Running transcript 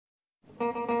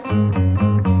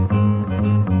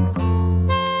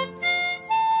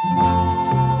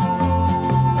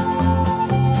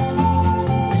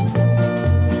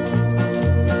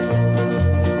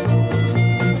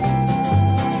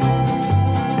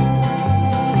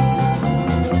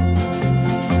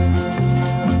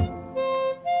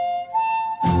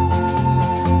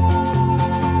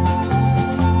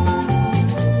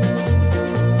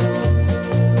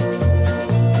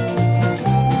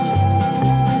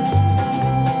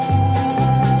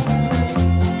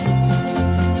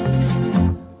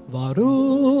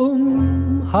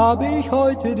Habe ich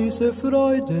heute diese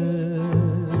Freude?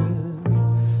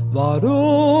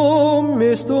 Warum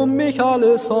ist um mich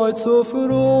alles heute so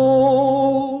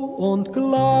froh und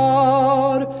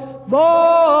klar?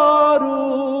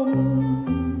 Warum?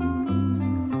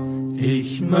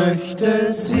 Ich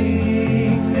möchte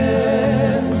singen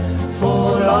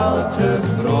vor lauter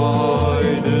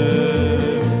Freude,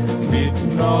 mit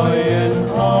neuen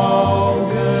Augen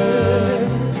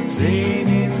sehen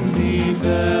in die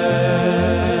Welt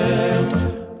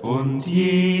und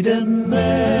jedem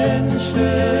Menschen,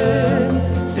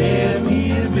 der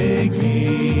mir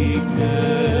begegnet,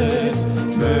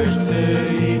 möchte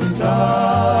ich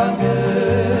sagen,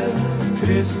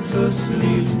 Christus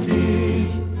liebt dich.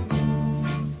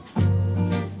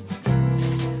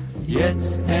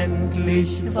 Jetzt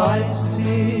endlich weiß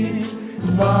ich,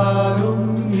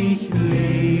 warum ich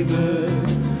lebe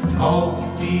auf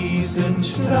diesen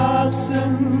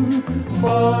Straßen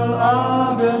voll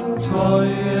Abenteuern,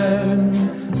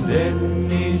 denn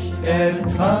ich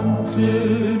erkannte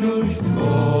durch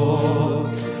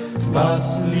Gott, was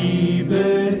Liebe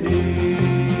ist.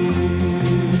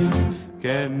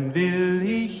 Gern will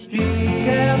ich gehen,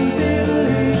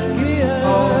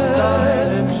 auf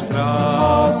deinen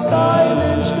Straßen,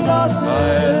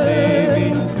 weil sie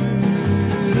mich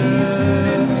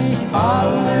führen,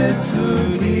 alle zu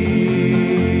dir.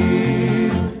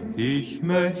 Ich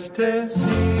möchte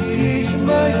singen,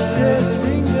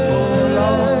 vor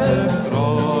lauter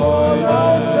Freude,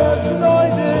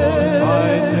 und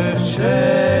weiter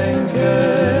schenken,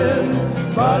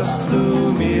 was du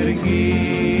mir gibst.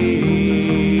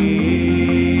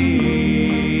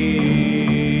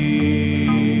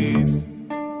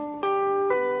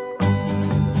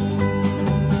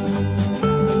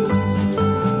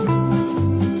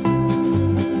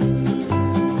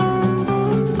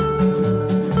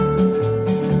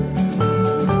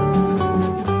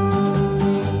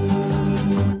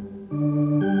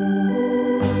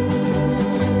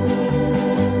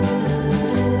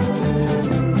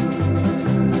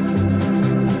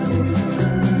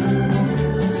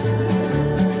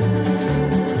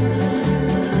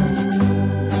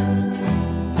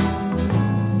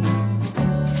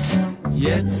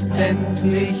 Jetzt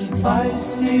endlich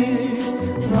weiß ich,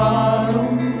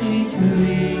 warum ich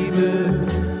lebe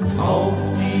auf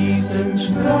diesen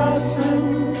Straßen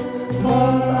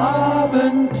voll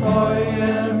Abenteuern,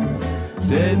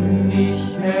 denn ich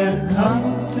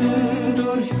erkannte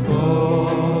durch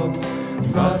Gott,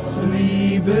 was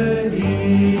Liebe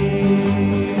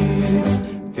ist.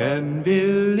 Gern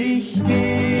will ich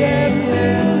gehen,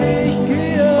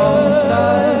 auf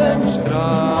deinen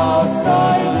Straßen,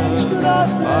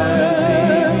 weil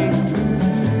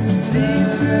sie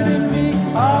führen mich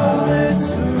alle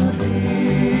zu dir.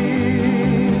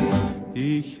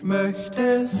 Ich möchte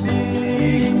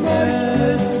singen,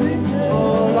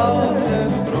 vor lauter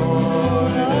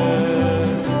Freude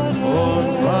und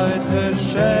weiter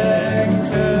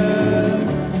schenken,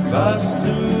 was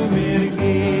du mir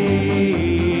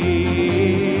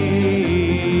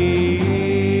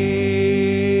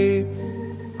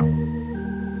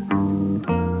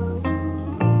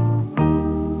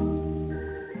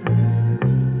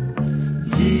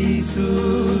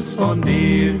von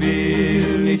dir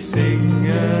will ich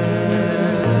singen,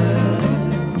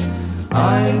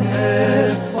 ein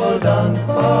Herz voll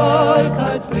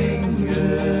Dankbarkeit bringen.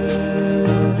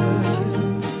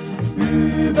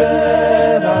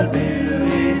 Überall will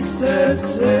ich's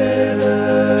erzählen,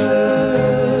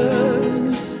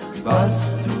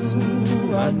 was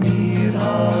du an mir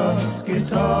hast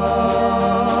getan.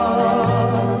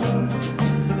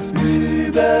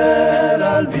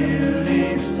 Überall will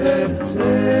ich's erzählen,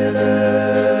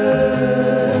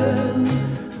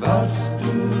 was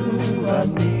du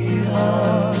an mir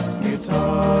hast getan.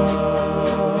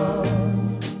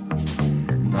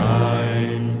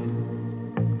 Nein,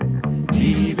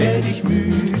 nie werd ich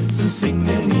müde zu singen,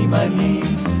 nie mein Lied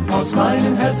aus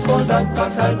meinem Herz voll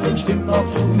Dankbarkeit und stimm auch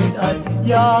du mit ein.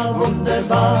 Ja,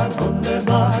 wunderbar,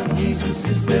 wunderbar, Jesus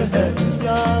ist der Herr.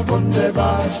 Ja,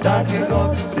 wunderbar, starker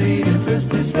Gott, Frieden,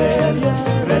 Fürst ist der,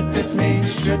 rettet mich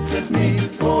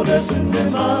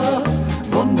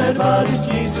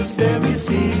Jesus, der mir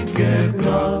Sieg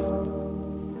gebracht.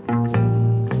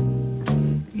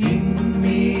 In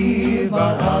mir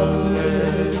war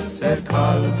alles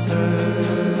erkaltet,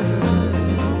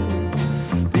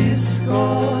 bis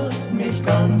Gott mich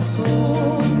ganz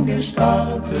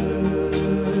umgestaltet.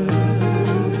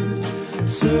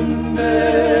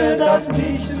 Sünde darf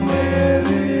nicht mehr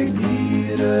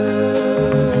regieren,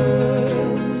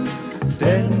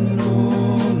 denn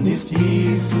nun ist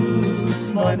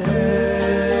Jesus mein Herr.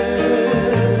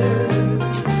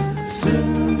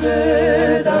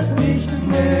 Sünde darf nicht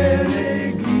mehr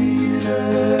regieren,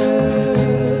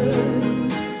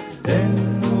 denn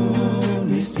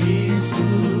nun ist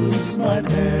Jesus mein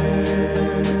Herr.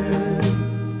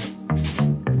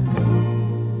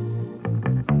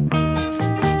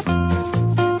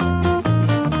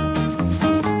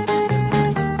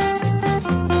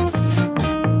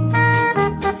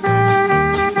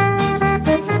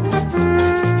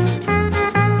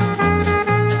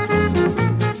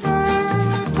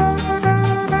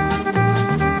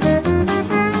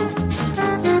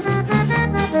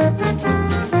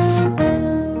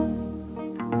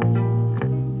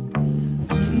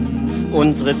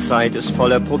 Unsere Zeit ist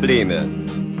voller Probleme.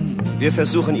 Wir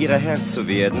versuchen, ihre Herr zu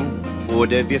werden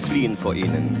oder wir fliehen vor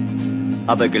ihnen.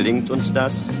 Aber gelingt uns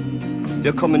das?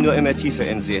 Wir kommen nur immer tiefer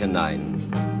in sie hinein.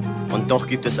 Und doch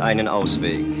gibt es einen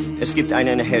Ausweg. Es gibt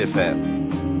einen Helfer.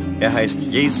 Er heißt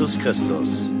Jesus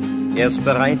Christus. Er ist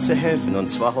bereit zu helfen, und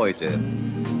zwar heute.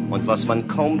 Und was man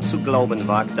kaum zu glauben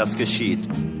wagt, das geschieht.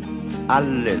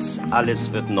 Alles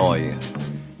wird neu.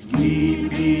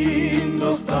 Gib ihm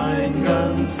doch dein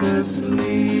ganzes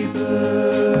Leben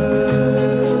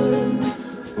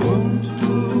und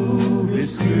du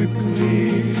bist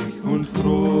glücklich und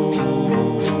froh.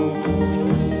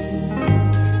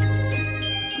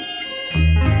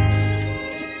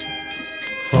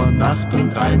 Von Nacht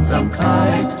und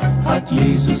Einsamkeit hat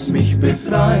Jesus mich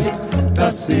befreit,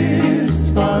 das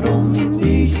ist, warum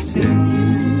ich sing.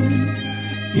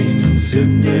 In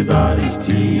Sünde war ich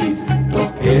tief,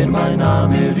 doch er mein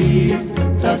Name rief,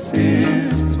 das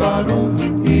ist, warum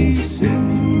ich sing.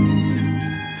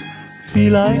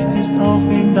 Vielleicht ist auch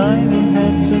in deinem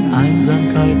Herzen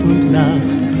Einsamkeit und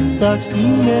Nacht, sagst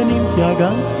ihm, er nimmt ja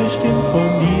ganz bestimmt von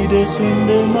jeder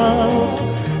Sünde Macht.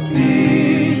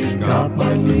 Ich gab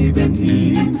mein Leben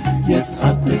ihm, jetzt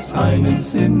hat es einen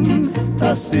Sinn,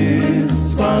 das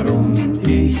ist, warum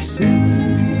ich sing.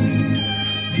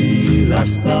 Die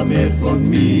Last nahm er von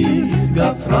mir,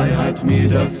 gab Freiheit mir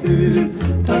dafür,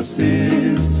 das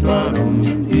ist, warum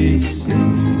ich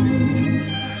sing.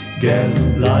 Gern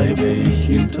bleibe ich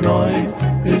ihm treu,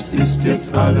 es ist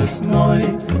jetzt alles neu,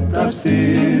 das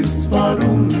ist,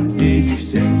 warum ich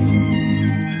sing.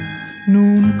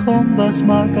 Nun komm, was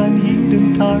mag an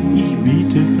jedem Tag, ich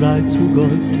biete frei zu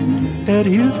Gott. Er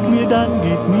hilft mir, dann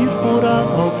geht mir voran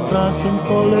auf Straßen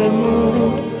voller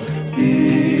Not.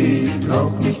 Ich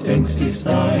brauch nicht ängstlich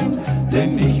sein,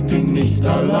 denn ich bin nicht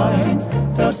allein,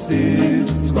 das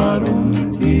ist, warum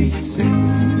ich sing.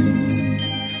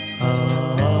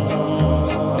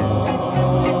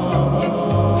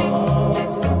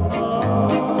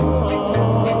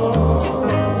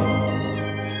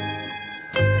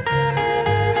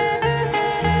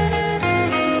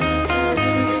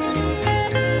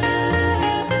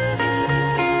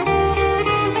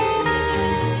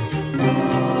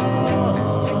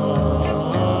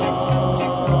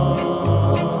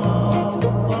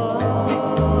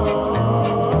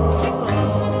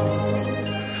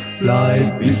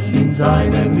 Bleib ich in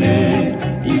seiner Nähe,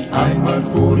 ich einmal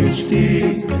vor ihm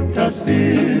steh, das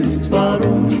ist,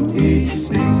 warum ich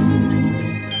sing.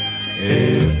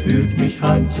 Er führt mich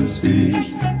heim zu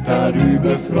sich,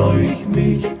 darüber freu ich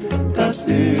mich, das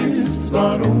ist,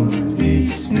 warum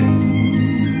ich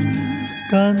sing.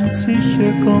 Ganz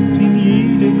sicher kommt in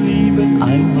jedem Leben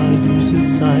einmal diese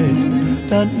Zeit,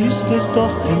 dann ist es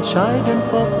doch entscheidend,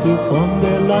 ob du von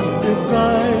der Last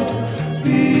befreit.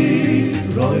 Ich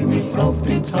freu mich auf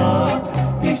den Tag,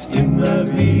 ich's immer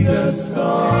wieder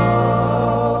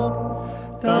sag,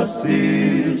 das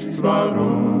ist,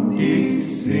 warum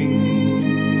ich sing.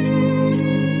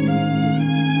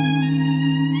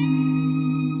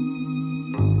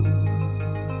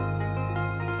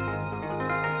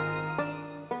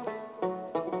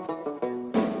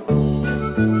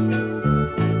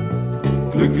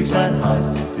 Glücklich sein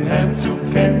heißt, den Herrn zu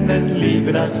kennen,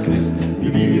 leben als Christ,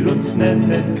 wie wir uns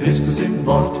nennen, Christus im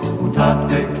Wort und Tat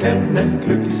bekennen,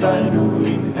 glücklich sein nur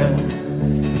im Herrn.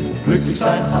 Glücklich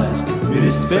sein heißt, mir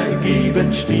ist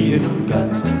vergeben, stehen und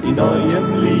ganz in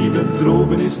neuem Leben,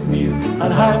 droben ist mir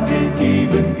ein Heim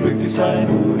gegeben, glücklich sein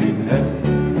nur im Herrn.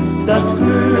 Das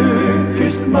Glück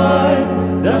ist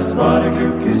mein, das wahre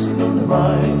Glück ist nun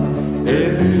mein.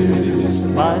 Er ist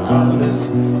mein alles,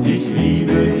 ich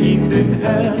liebe ihn, den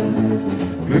Herrn.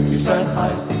 Glücklich sein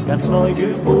heißt, ganz neu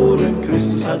geboren,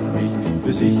 Christus hat mich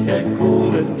für sich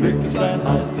erkoren. Glücklich sein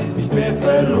heißt, nicht mehr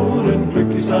verloren,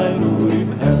 glücklich sein nur im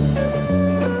Herrn.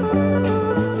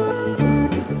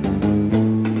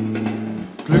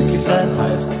 Glücklich sein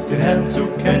heißt, den Herrn zu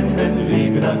kennen,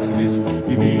 leben als Christ,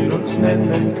 wie wir uns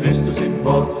nennen, Christus im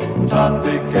Wort und Tat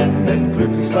bekennen,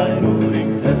 glücklich sein nur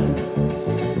im Herrn.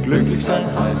 Glücklich sein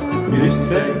heißt, mir ist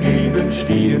vergeben,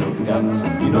 stehen und ganz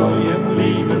in neuem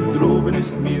Leben, droben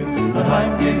ist mir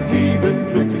anheimgegeben,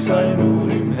 glücklich sein nur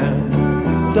im Herrn.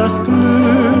 Das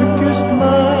Glück ist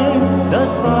mein,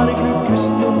 das wahre Glück ist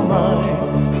nun mein,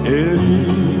 er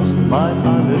ist mein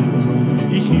alles,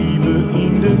 ich liebe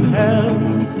ihn, den Herrn.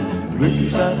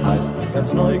 Glücklich sein heißt,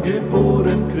 ganz neu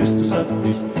geboren, Christus hat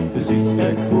mich für sich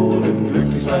erkoren,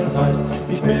 glücklich sein heißt,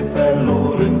 nicht mehr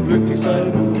verloren, glücklich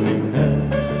sein nur im Herrn.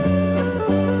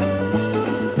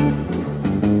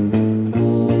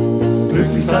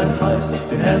 Glücklich sein heißt,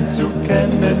 den Herrn zu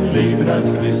kennen, leben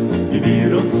als Christ, wie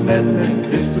wir uns nennen,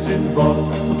 Christus in Wort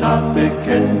und Tat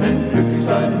bekennen, glücklich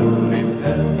sein nur im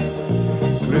Herrn.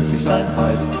 Glücklich sein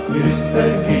heißt, mir ist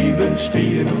vergeben,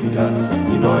 stehen und ganz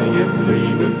in neuem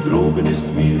Leben, droben ist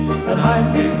mir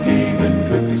anheimgegeben,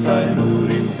 glücklich sein nur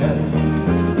im Herrn.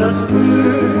 Das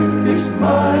Glück ist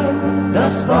mein,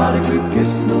 das wahre Glück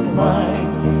ist nun mein,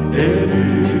 er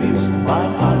ist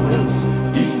mein alles,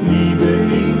 ich liebe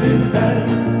ihn, den Herrn.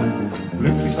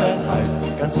 Glücklich sein heißt,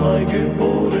 ganz neu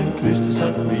geboren, Christus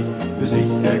hat mich für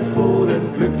sich erkoren.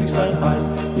 Glücklich sein heißt,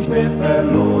 nicht mehr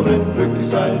verloren, glücklich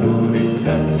sein nur im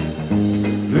Herrn.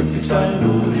 Glücklich sein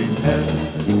nur im Herrn,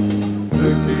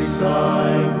 glücklich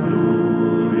sein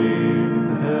nur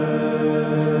im Herrn.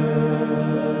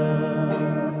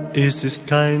 Es ist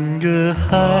kein Geheimnis,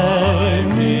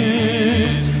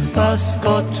 was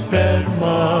Gott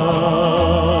vermag,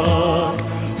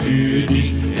 für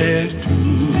dich er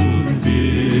tun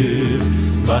will,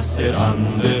 was er an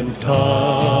dem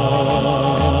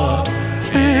Tag.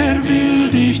 Er will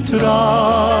dich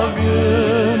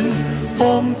tragen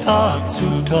vom Tag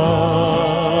zu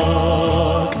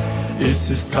Tag. Es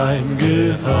ist kein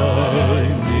Geheimnis,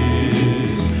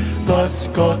 was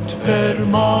Gott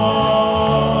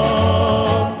vermag.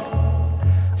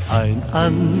 Ein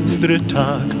anderer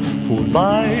Tag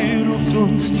vorbei ruft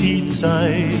uns die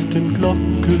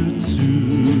Zeitenglocke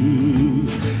zu.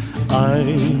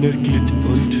 Einer glitt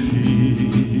und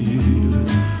fiel,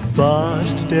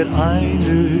 warst der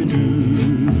eine du.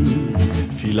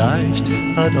 Vielleicht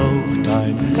hat auch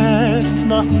dein Herz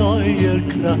nach neuer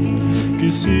Kraft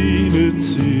gesehnet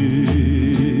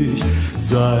sich.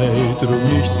 Sei drum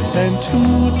nicht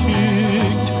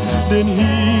entmutigt, denn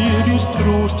hier ist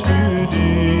Trost für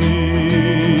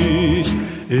dich.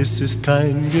 Es ist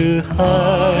kein Geheimnis,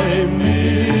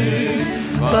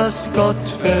 was Gott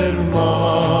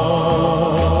vermag,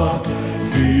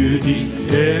 für dich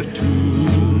er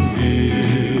tun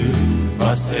will,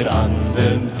 was er an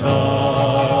dem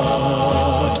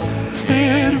Tag.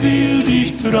 Er will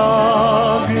dich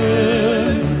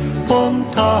tragen von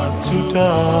Tag zu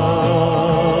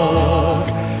Tag.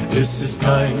 Es ist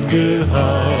kein Geheimnis,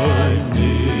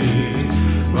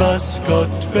 was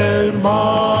Gott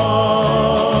vermag.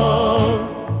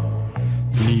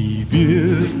 Nie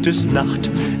wird es Nacht,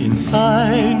 in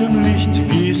seinem Licht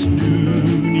gehst du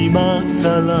niemals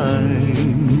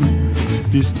allein,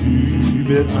 bist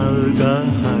überall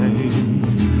daheim,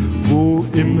 wo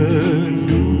immer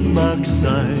du magst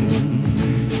sein.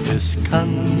 Es kann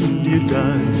dir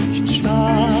gar nicht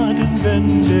schaden, wenn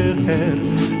der Herr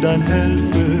dein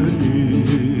Helfer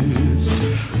ist.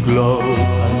 Glaub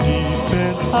an die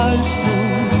Verheißung,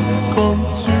 komm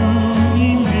zu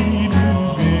ihm, wie du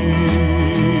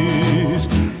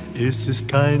bist. Es ist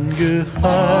kein Geheimnis,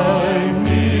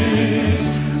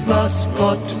 was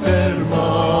Gott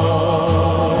vermag,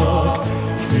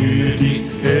 für dich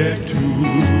er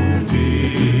tun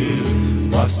will,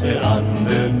 was er an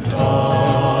dem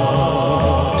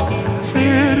Tag.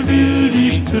 Er will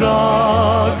dich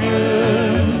tragen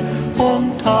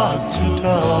von Tag zu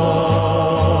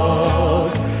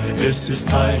Tag. Es ist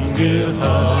kein Geheimnis,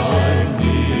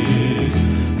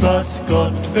 was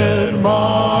Gott vermag.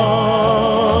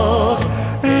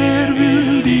 Er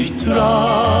will dich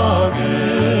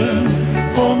tragen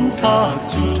von Tag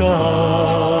zu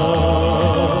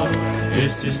Tag.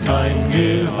 Es ist kein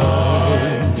Geheimnis,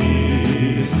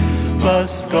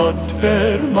 was Gott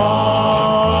vermag.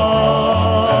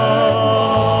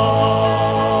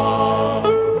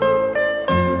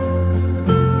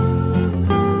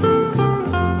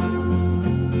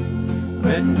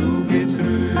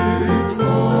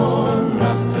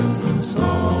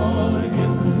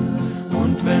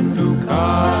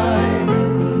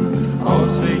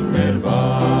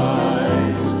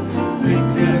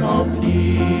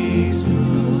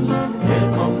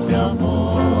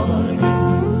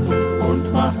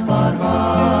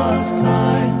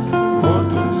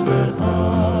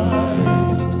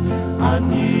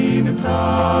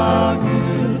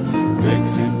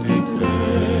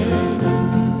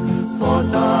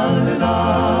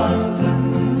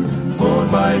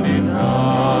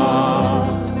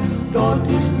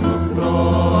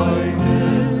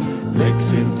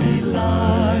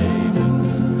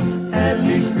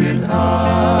 wird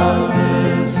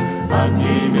alles an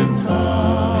jenem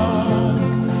Tag.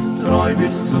 Treu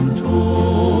bis zum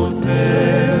Tod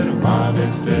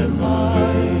ermahnet der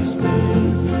Meister.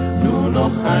 Nur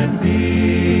noch ein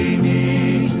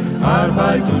wenig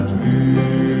Arbeit und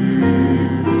Mühe.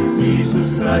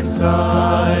 Jesus reicht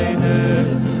seine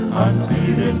Hand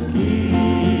dir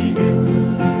entgegen.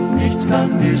 Nichts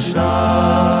kann dir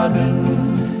schaden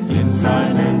in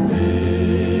seinem Weg.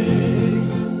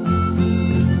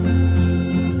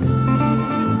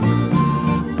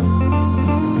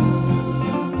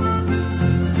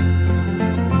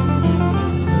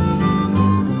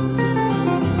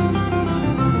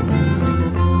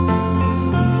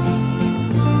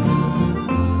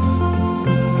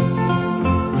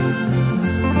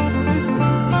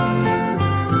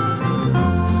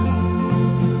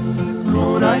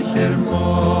 Glorreicher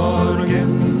Morgen,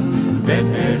 wenn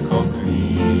er kommt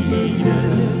wieder,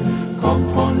 kommt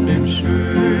von dem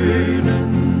schönen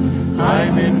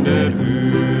Heim in der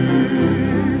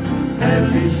Höhe.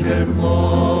 Herrlicher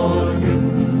Morgen,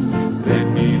 wenn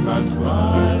niemand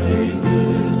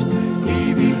weidet,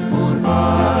 ewig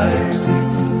vorbei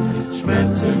sind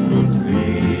Schmerzen und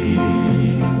Weh.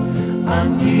 An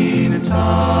jenen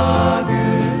Tage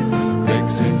weg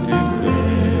sind die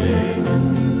Tränen,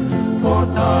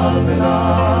 fort alle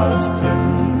Lasten,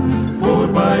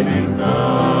 vorbei die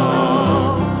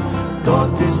Nacht.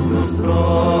 Dort ist nur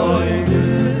Freude,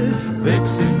 weg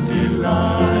sind die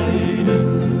Leiden.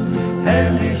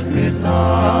 Herrlich wird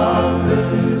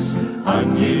alles an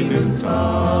jenem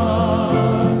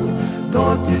Tag.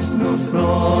 Dort ist nur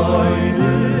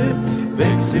Freude,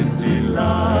 weg sind die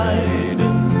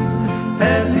Leiden.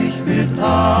 Herrlich wird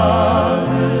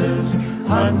alles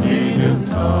an jenem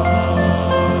Tag.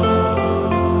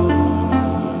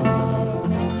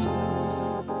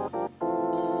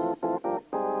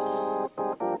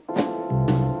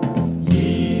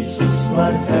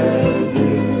 Mein Herr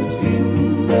wird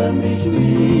hinter mich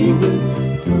lieben,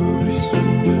 durch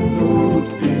Sündennot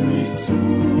bin ich zu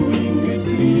ihm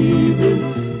getrieben.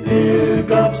 Er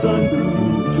gab sein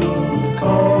Blut und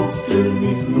kaufte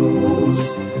mich los,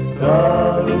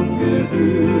 darum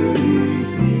gehör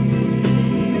ich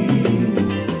ihm,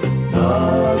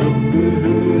 darum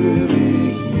gehör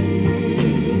ich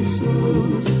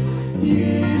Jesus.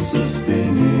 Jesus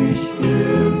bin ich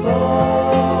geweiht,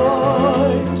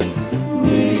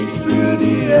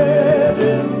 die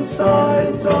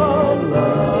Erdenzeit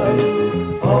allein,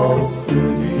 auch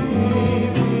für die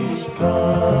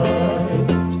Ewigkeit.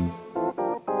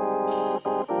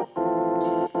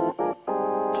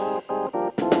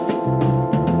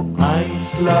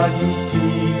 Einst lag ich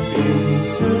tief in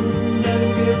Sünden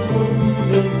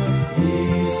gebunden,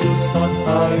 Jesus hat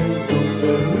Heil und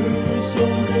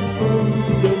Erlösung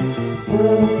gefunden,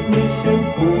 hob mich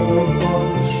empor von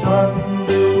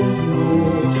Schande und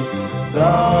Not.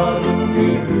 Darum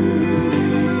gehör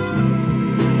ich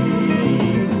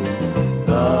ihm,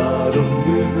 darum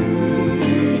gehör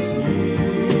ich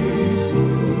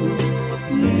Jesus.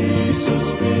 Jesus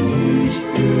bin ich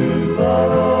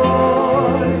geweiht,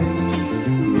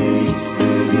 nicht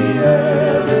für die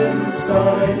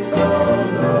Erdenzeit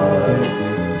allein,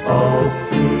 auch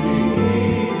für die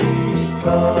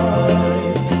Ewigkeit.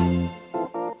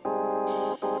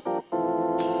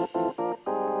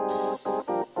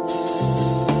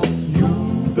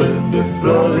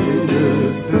 Freude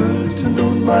füllt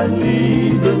nun mein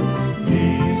Leben.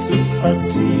 Jesus hat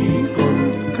Sieg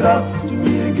und Kraft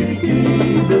mir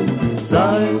gegeben.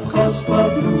 Sein kostbar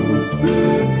Blut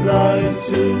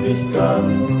befreite mich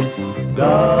ganz,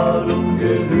 darum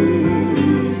gehör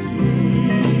ich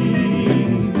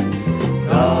ihm,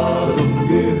 darum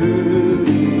gehör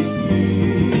ich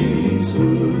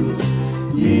Jesus.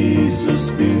 Jesus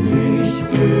bin ich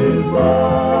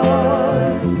geweiht,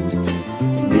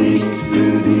 nicht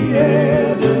für die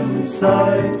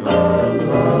Erdenzeit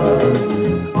allein,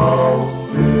 auch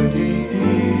für die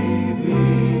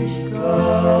Ewigkeit.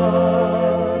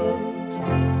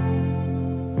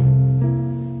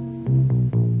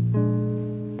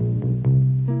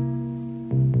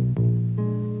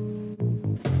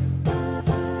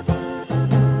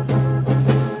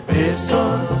 Wer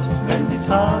sorgt, wenn die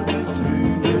Tage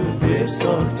trübe? Wer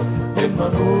sorgt, wenn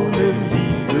man ohne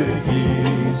Liebe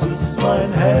Jesus,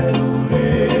 mein Herr, nur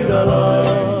er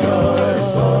allein.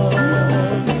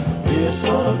 Wer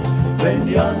sorgt, wenn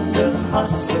die anderen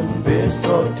hassen? Wer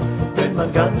sorgt, wenn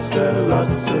man ganz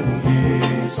verlassen?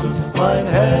 Jesus, mein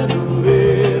Herr, nur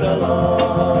er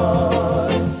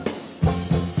allein.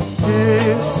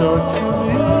 Er sorgt für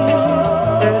mich,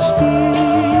 er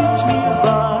steht mir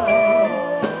bei,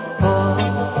 von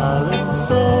allen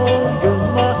Sorgen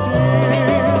macht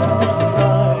er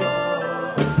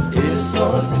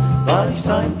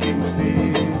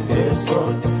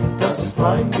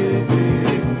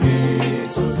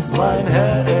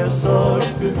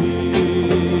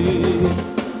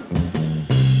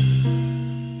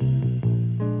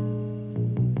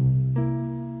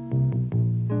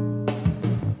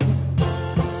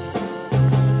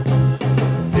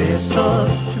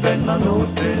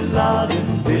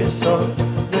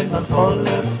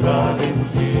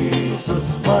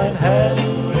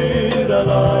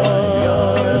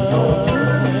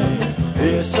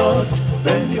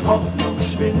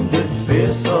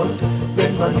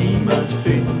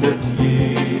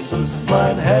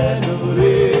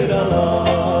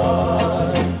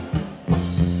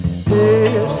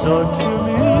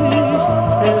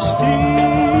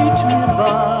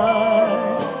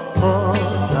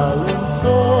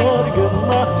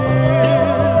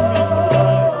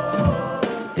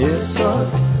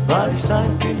weil ich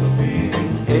sein Kind bin.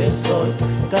 Er sorgt,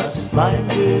 das ist mein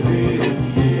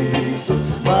Gewinn.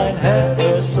 Jesus, mein Herr,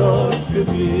 er sorgt für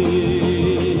mich.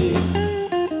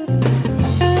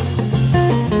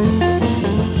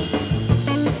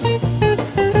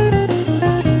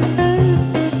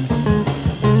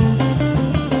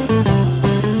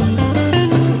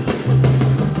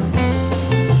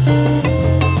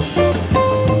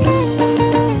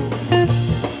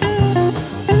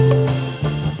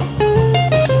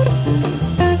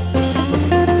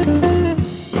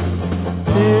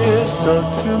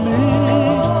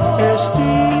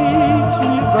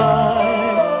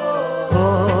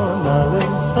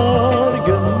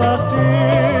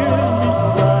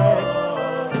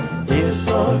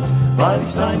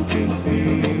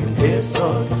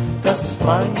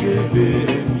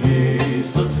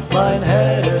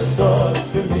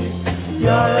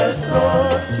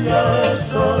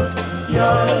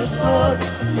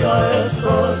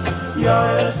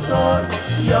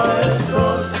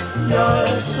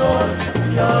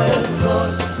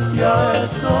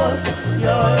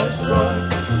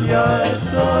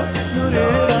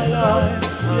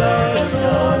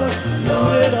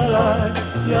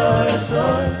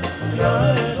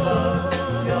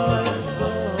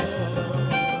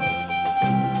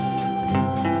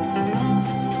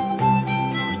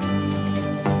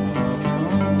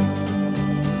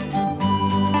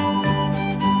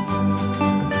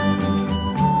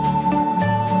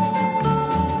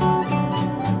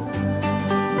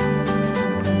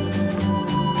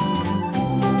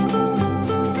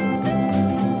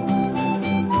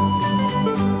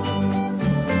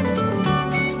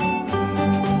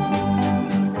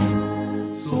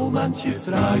 Manche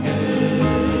Frage,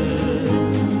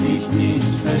 die ich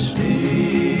nicht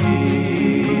verstehe,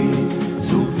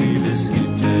 so vieles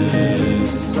gibt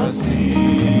es, was ich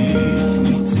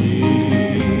nicht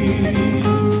sehe.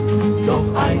 Doch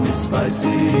eines weiß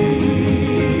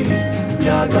ich,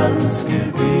 ja ganz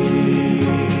gewiss,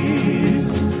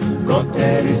 Gott,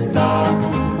 er ist da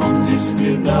und ist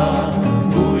mir nah,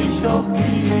 wo ich auch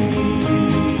gehe.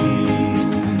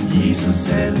 Jesus,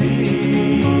 er lebt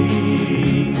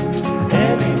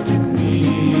in mir.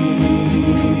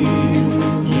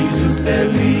 Jesus, er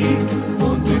liebt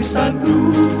und durch sein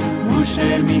Blut wusch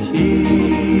er mich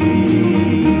hin.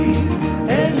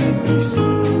 Er liebt mich so,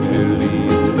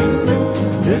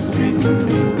 das bin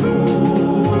ich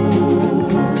froh.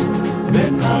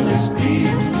 Wenn alles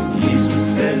geht, Jesus,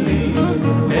 er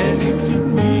lebt in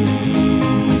mir.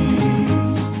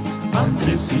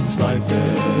 Andere, sie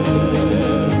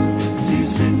zweifeln, sie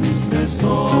sind nicht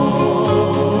besorgt.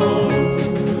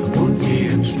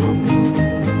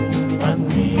 An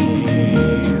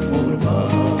mir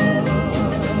vorbei.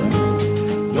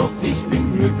 Doch ich bin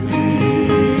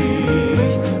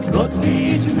glücklich, Gott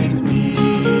geht mit mir.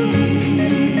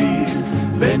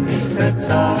 Wenn ich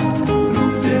verzagt,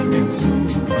 ruft er mir zu,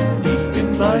 ich bin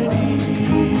bei dir.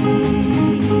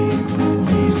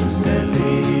 Jesus, er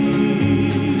lebt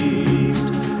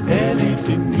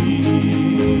in mir.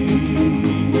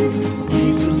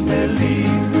 Jesus, er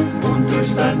lebt und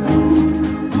durch sein Blut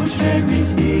wusch er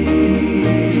mich hin.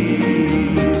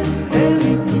 Er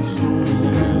liebt mich so,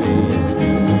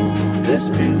 das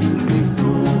bin ich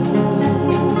froh.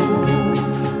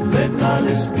 Wenn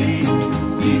alles geht,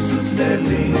 Jesus, er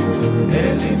lebt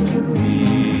in mir.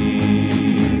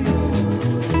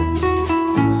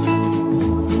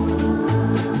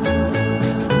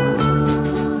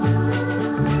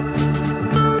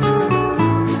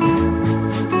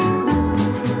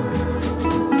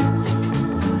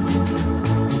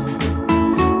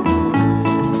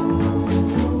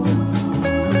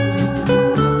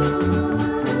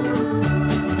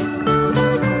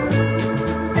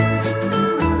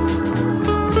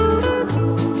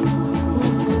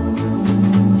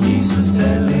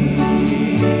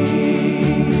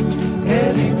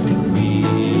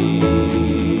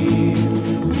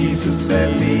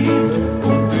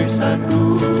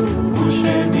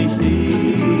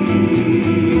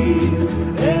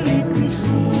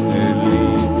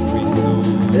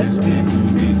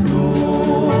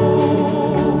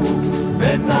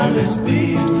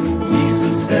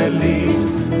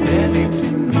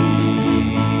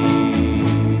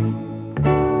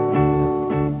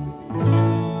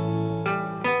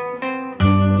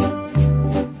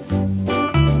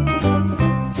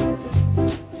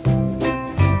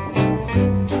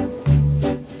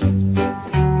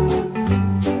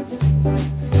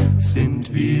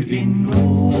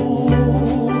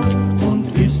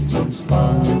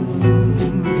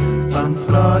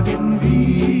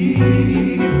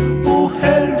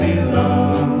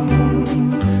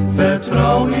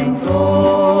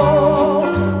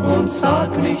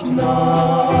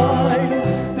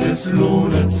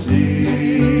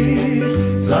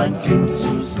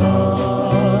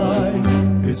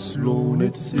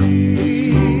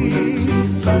 sich,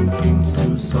 sein Kind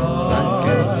zu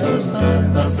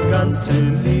sein, das ganze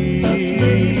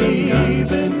Leben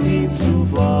ihn zu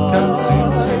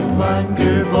weihen,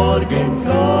 geborgen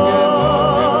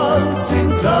ganz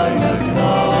in seiner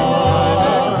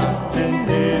Gnade, denn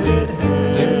er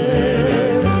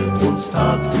hält uns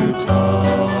Tag für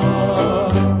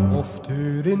Tag. Oft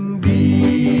hören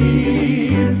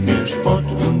wir viel Spott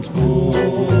und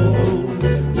Hohn,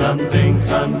 dann denk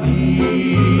an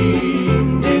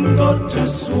ihn, den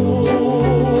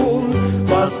Gottessohn,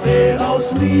 was er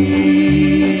aus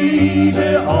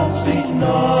Liebe auf sich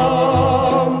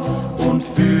nahm und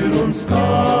für uns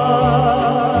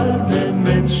arme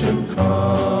Menschen kam.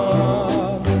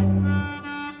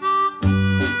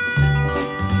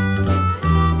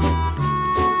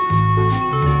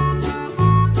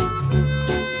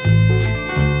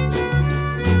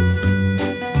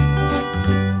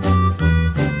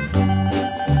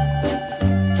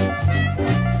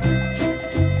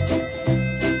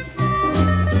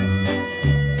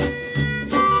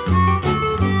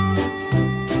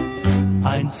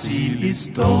 Ein Ziel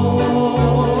ist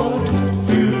dort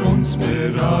für uns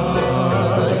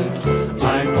bereit,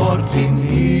 ein Ort in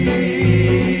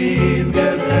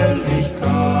ewiger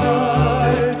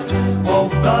Herrlichkeit.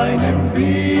 Auf deinem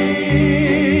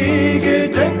Wege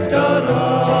denk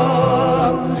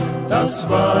daran, das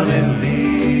wahre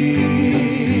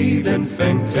Leben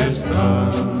fängt erst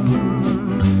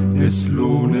an. Es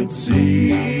lohnt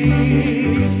sich,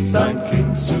 sein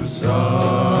Kind zu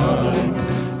sein,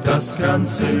 das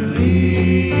ganze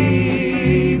Leben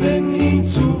ihn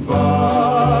zu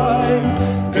weihen,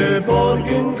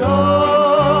 geborgen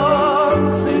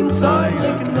ganz in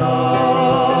seiner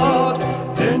Gnade,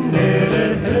 denn er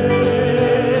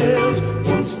erhält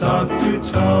uns Tag für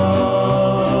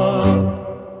Tag.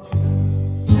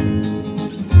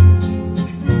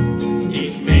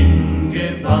 Ich bin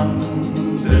gewandert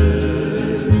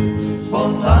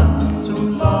von Land zu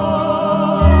Land,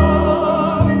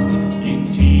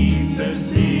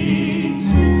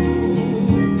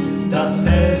 das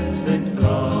Herz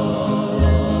entbrannt.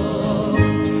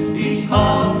 Ich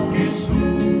hab gesucht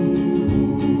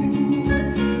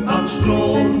am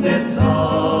Strom der Zeit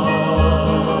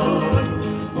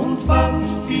und fand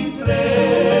viel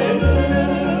Tränen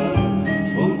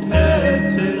und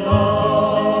Herzeleid.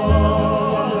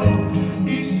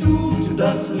 Ich suchte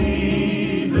das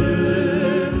Leben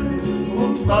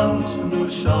und fand nur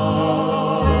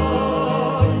Scham.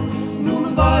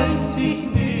 Nun weiß ich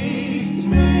nichts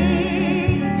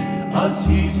mehr als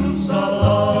Jesus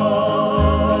allein.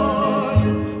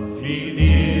 Viel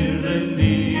ihre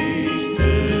Lichter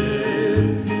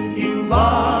im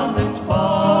Wahn entfacht,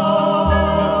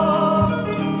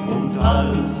 und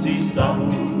als sie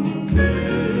sanken,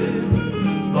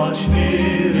 war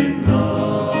schwere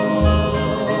Nacht.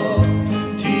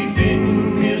 Tief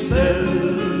in mir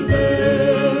selber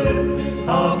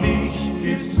hab ich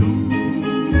gesucht,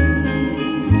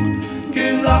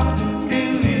 gelacht,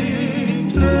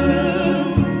 gelitten,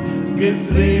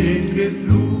 gefleht,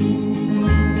 geflucht.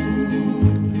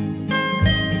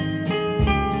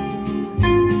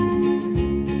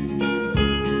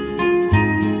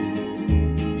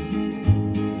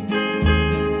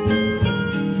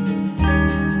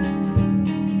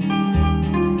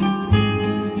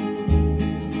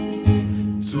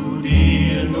 Zu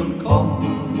dir nun komm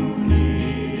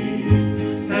ich,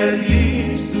 Herr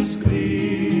Jesus Christ,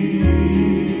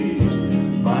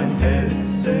 mein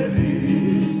Herz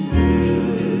zerrissen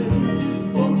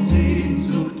von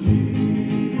Sehnsucht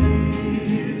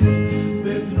ist,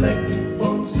 befleckt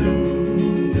von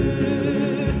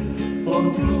Sünde,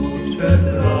 von Blut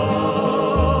verbrannt.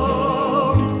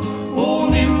 O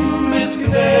nimm es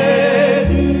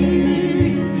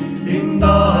gnädig in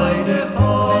deine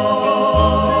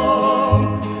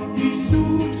Hand. Ich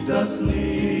sucht das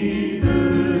Leben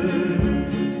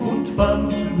und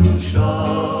fand nur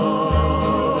Scham.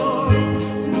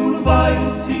 Nun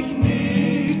weiß ich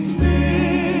nichts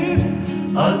mehr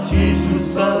als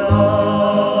Jesus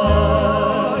allein.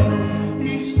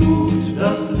 Ich sucht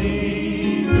das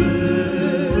Leben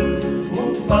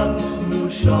und fand nur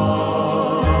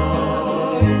Scham.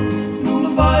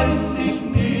 Nun weiß ich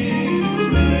nichts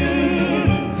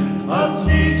mehr als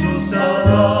Jesus allein.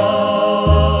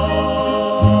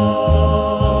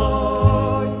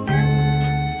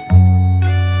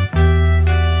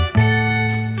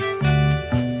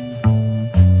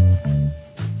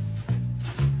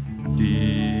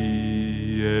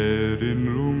 Die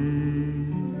Erinnrung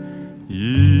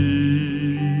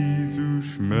Jesu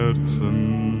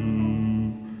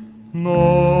Schmerzen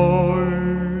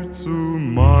neu zu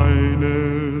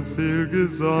meiner Seel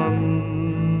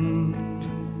gesandt.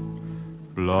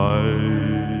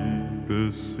 bleib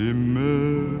es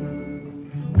immer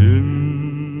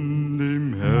in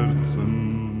dem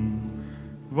Herzen,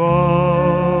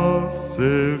 was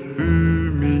er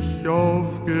für mich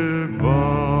aufgewandt.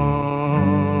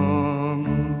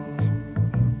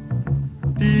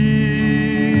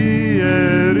 Die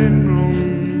Erinnrung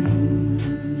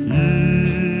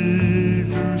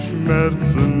Jesu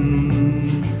Schmerzen,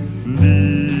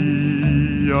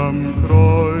 die am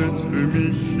Kreuz für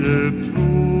mich ertrug,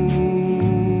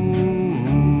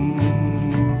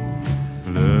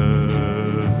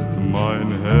 lässt mein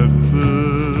Herz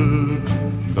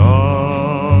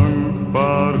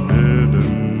dankbar werden.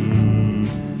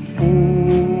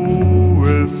 Oh,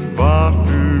 es war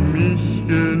für mich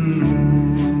genug.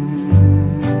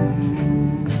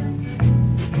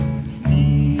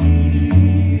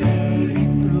 Die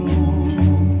Erinnrung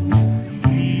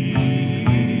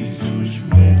Jesu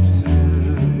Schmerzen,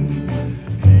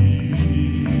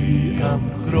 die am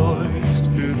Kreuz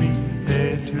für mich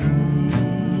ertrug,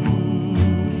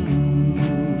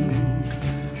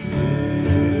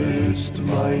 lässt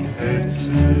mein Herz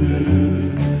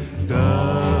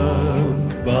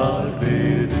dankbar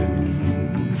werden.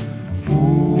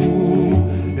 Oh,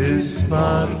 es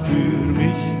war für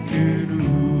mich genug.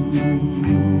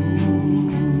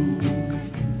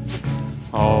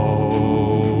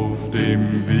 Auf dem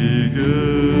Wege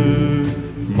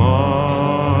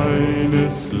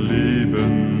meines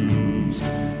Lebens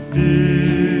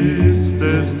ist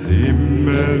es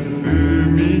immer für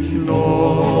mich neu.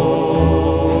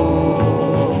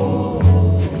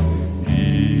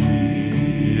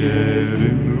 Die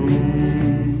Erinnrung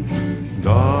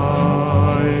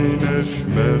deiner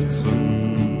Schmerzen,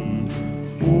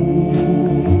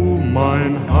 oh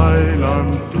mein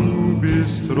Heiland, du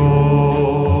bist treu.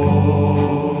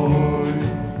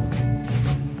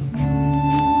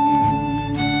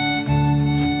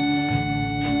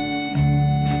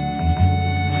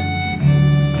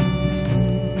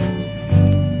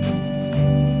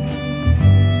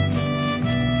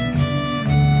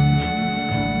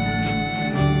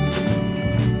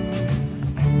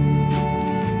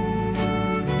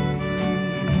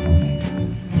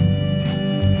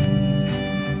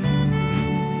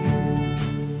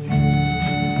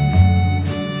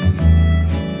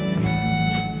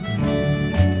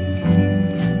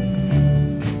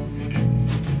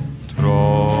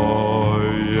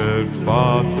 Treuer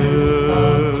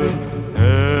Vater,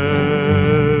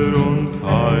 Herr und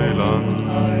Heiland,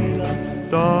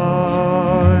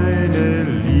 deine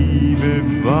Liebe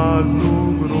war so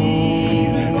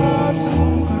groß,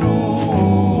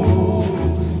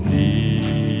 nie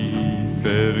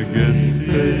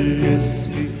vergesse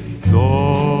ich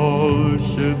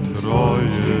solche Treue.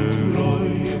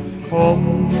 Komm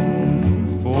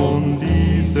von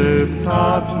dieser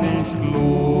Tat nicht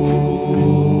los.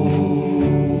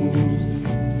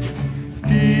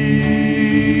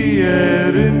 Die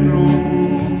Erinnrung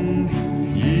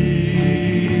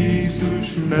Jesu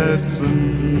Schmerzen,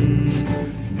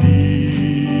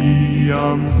 die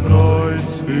am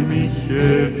Kreuz für mich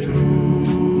ertrug,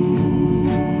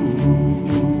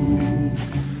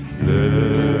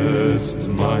 lässt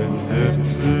mein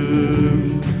Herz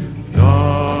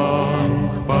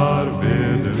dankbar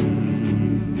werden.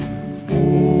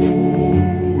 Oh,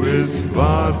 es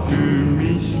war für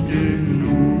mich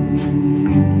genug.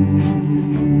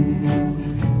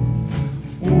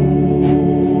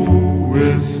 Oh,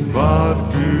 es war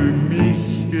für mich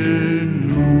genug.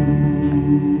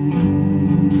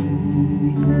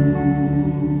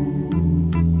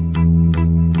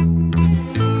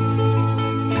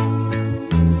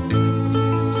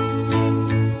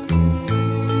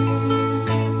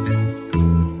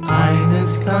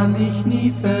 Eines kann ich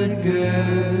nie vergessen,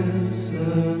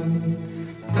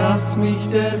 dass mich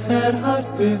der Herr hat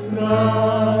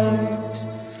befreit.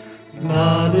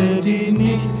 Gnade, die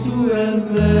nicht zu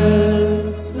ermessen,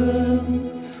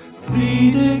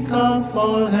 Friede kam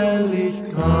voll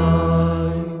Herrlichkeit.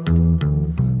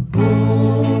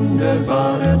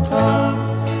 Wunderbarer Tag,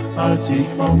 als ich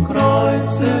vom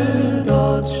Kreuze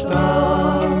dort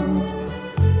stand,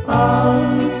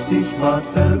 als ich ward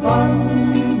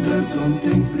verwandelt und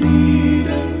den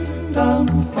Frieden dann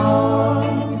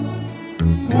fand.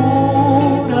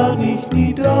 Woran ich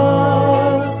nie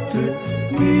dachte,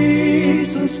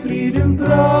 Jesus Frieden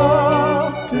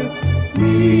brachte,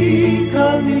 wie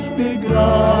kann ich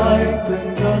begreifen,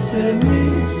 dass er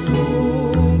mich so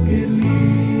geliebt?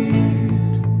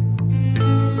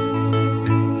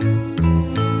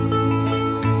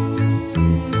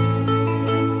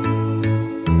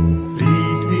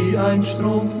 Fried wie ein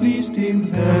Strom fließt im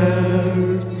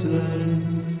Herzen,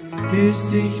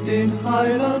 bis ich den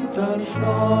Heiland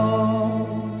erschau.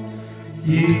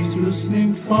 Jesus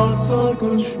nimmt fort Sorg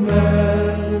und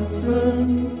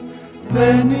Schmerzen,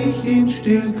 wenn ich ihm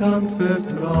still kann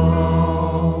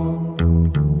vertrauen.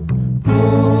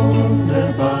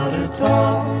 Wunderbarer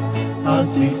Tag,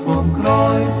 als ich vom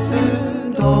Kreuze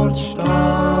dort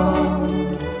stand,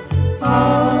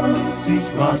 als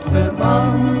ich ward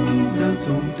verwandelt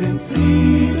und den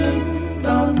Frieden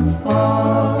dann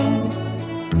fand,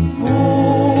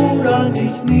 woran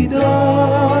ich nie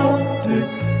dachte,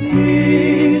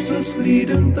 Jesus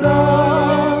Frieden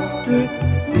brachte,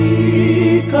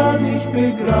 wie kann ich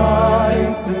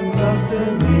begreifen, dass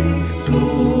mich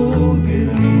so geliebt?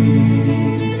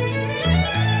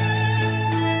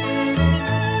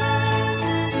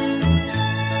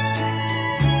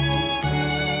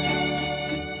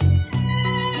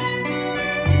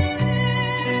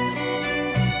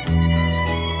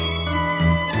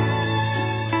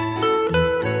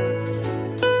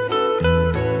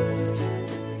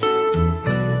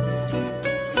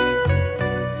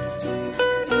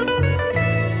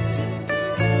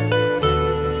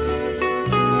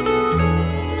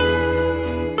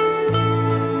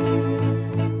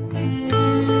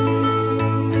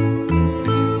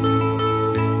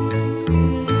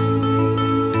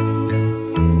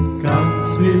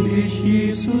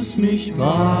 Mich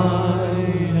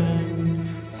weihen,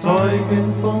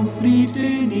 Zeugen vom Fried,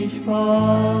 den ich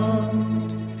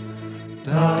fand.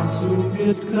 Dazu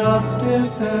wird Kraft er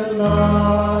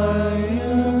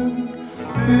verleihen,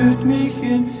 führt mich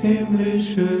ins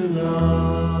himmlische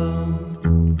Land.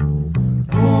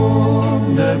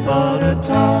 Wunderbarer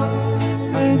Tag,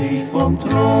 wenn ich vom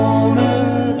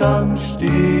Throne dann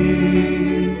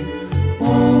steh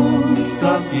und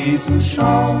darf Jesus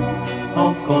schauen,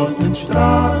 auf goldenen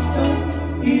Straßen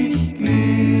ich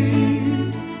geh,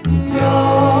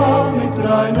 ja mit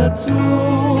reiner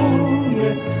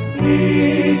Zunge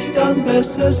ich dann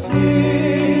besser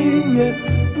singe,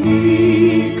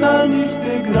 wie kann ich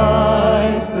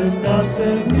begreifen, dass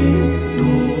mich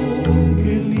so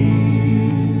geliebt?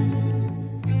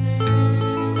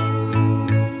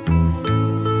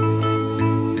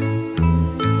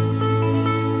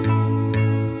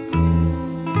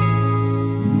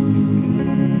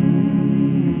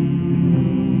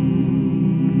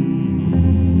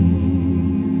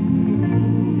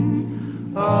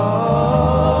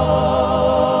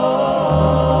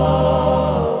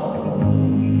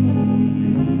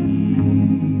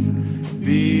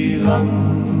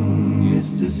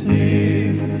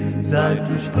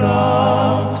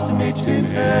 Sprachst mit dem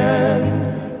Herrn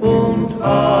und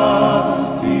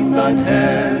hast ihm dein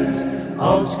Herz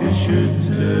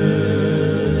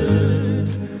ausgeschüttet.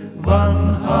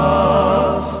 Wann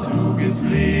hast du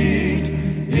gefleht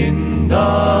in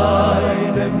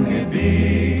deinem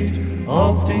Gebet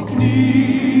auf den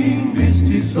Knien, bis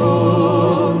die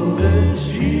Sonne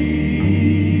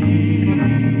schien?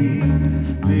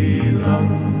 Wie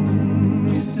lang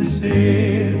ist es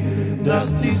her,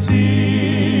 dass die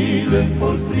Seele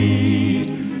voll Fried,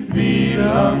 wie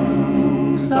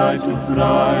lang seit du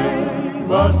frei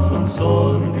warst von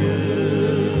Sorgen?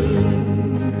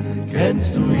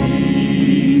 Kennst du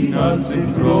ihn als den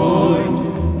Freund?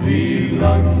 Wie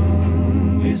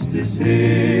lang ist es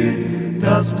her,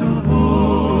 dass du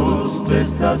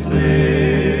wusstest, dass dich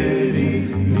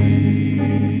liebt?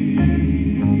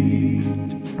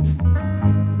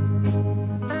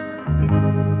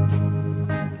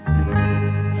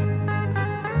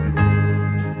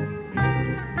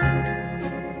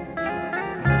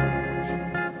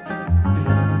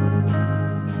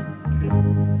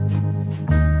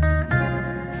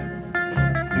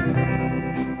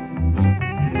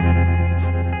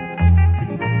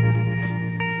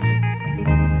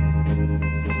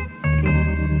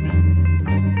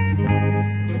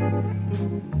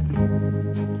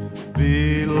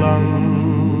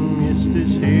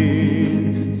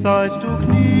 Seit du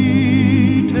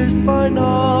knietest bei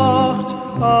Nacht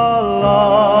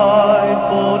allein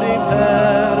vor dem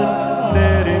Herrn,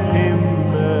 der im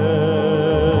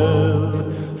Himmel.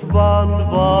 Wann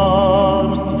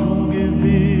warst du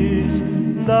gewiss,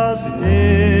 dass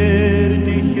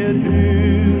dich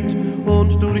erhört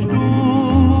und durch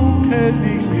Dunkel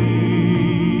dich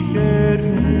sicher führt?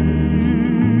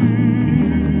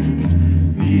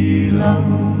 Wie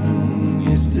lang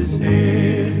ist es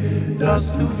her,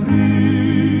 dass du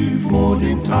früh vor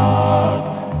dem Tag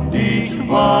dich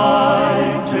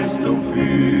weitest, um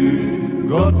für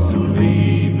Gott zu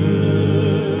lieben?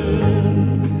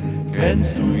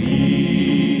 Kennst du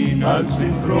ihn als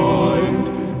den Freund?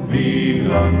 Wie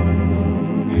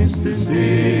lang ist es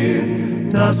her,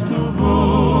 dass du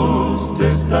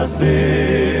wusstest, dass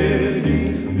dich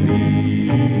liebt,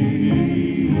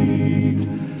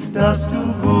 dass du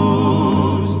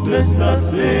wusstest,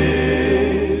 dass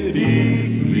dich liebt.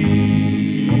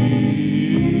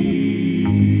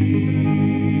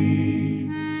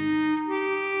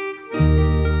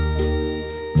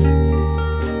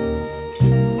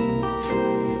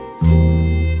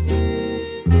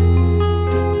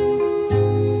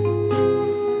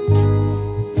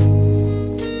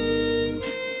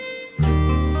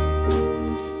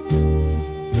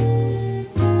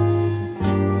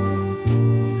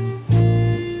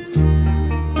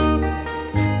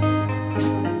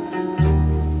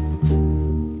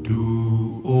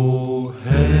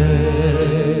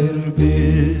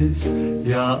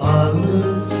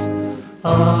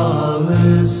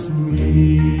 Alles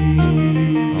mir,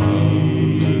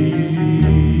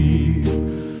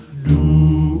 du,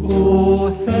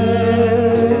 o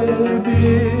Herr,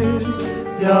 bist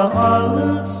ja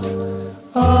alles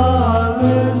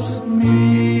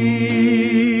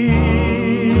mir.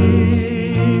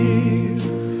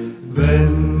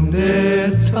 Wenn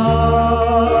der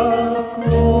Tag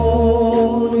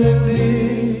ohne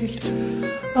Licht,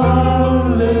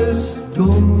 alles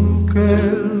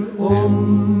dunkel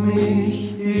um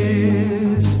mich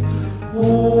ist,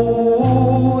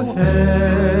 o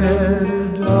Herr,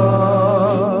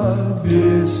 da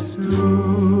bist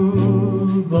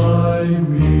du bei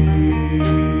mir.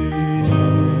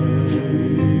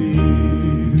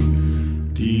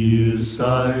 Dir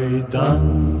sei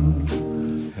Dank,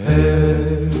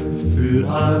 Herr, für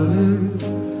alle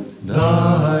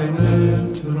deine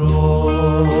Treu.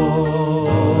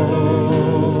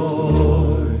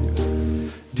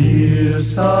 Dir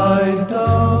sei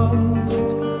Dank,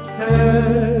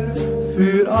 Herr,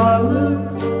 für alle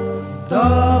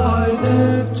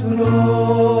deine Treu.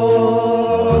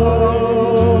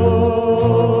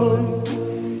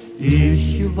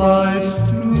 Ich weiß,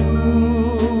 du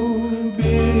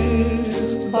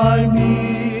bist bei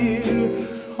mir,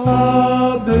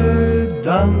 habe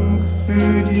Dank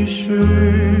für die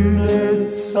schöne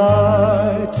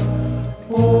Zeit,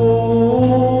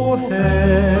 o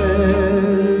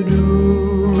Herr,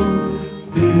 du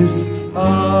bist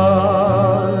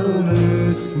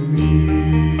alles mir.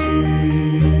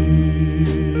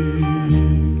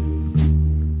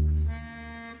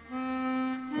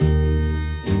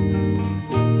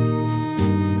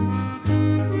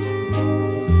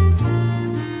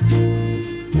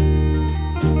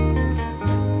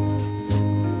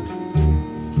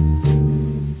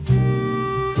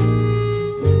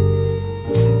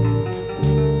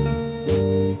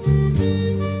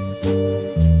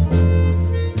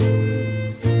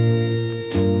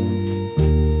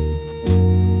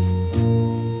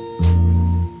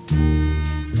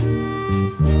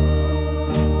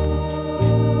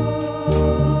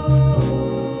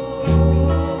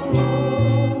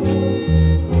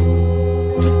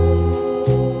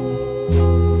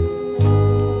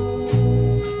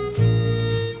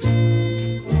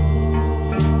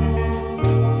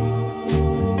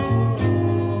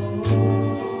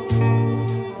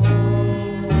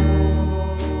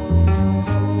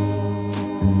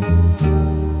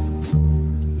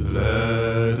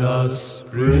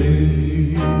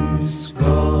 Praise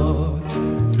God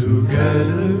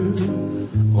together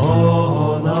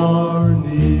on our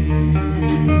knees.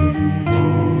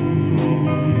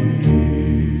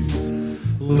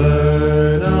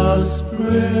 Let us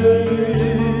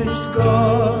praise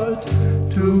God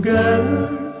together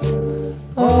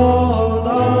on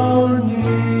our knees.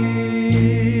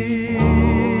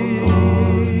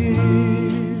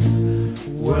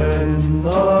 When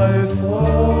I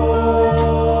fall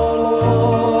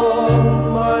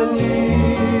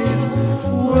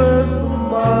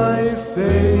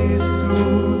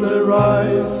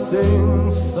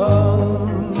rising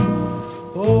sun,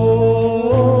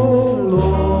 oh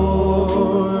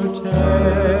Lord,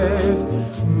 have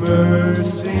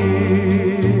mercy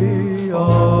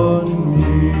on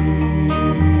me.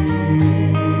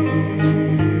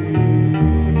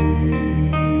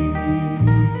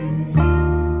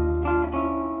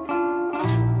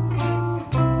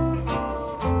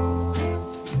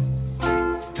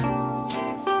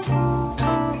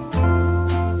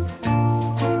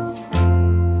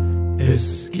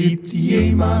 Es gibt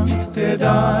jemand, der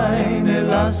deine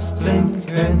Lasten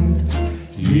kennt,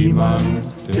 jemand,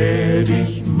 der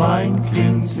dich mein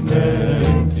Kind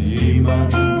nennt,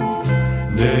 jemand,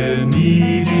 der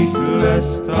nie dich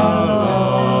lässt allein,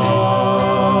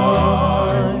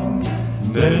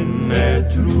 denn er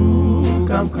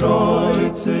trug am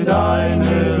Kreuze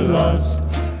deine Last,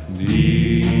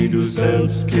 die du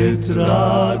selbst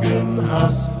getragen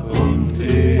hast, und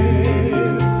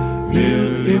er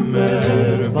will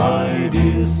immer bei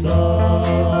dir sein.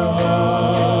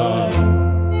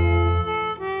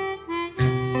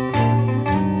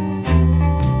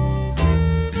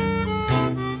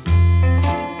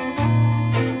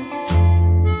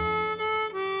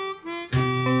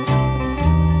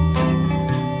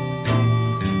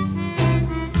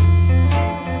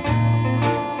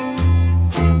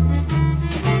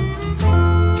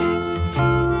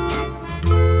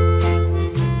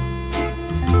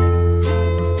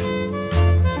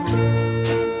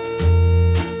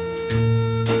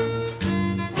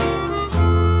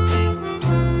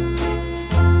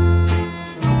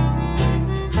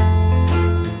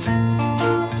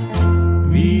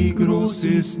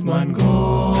 Ist mein Gott,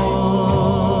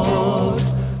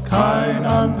 kein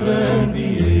anderer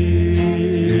wie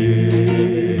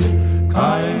er,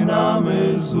 kein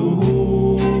Name so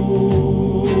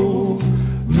hoch,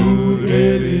 nur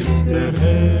er ist der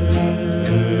Herr.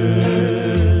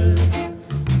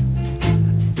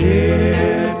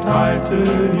 Er teilte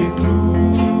die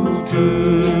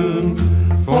Fluten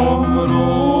vom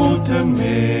Roten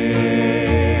Meer,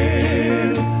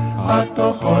 hat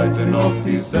doch heute noch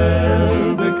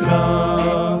dieselbe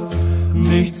Kraft,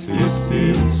 nichts ist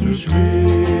ihm zu schwer.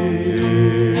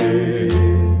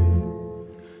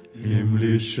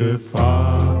 Himmlischer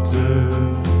Vater,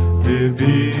 wir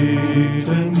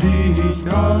beten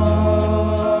dich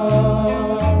an.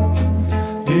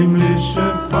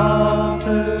 Himmlischer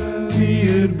Vater,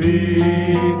 wir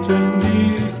beten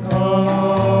dich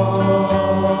an.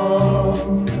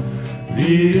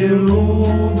 Wir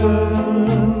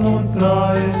loben und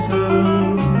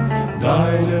preisen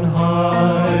deinen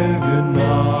heiligen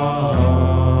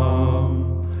Namen.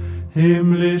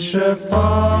 Himmlischer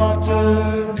Vater,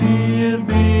 wir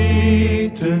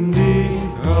beten dich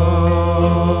an.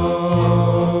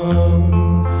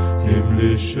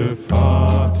 Himmlischer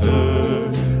Vater,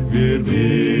 wir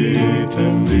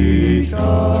beten dich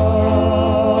an.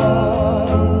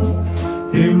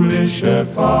 Himmlischer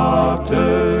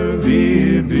Vater,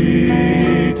 wir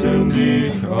beten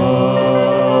dich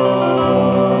an.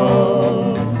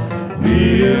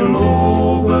 Wir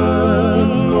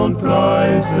loben und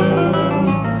preisen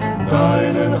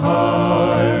deinen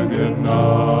heiligen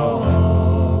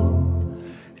Namen.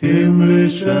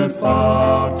 Himmlischer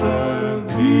Vater,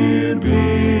 wir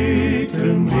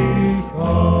beten dich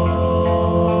an.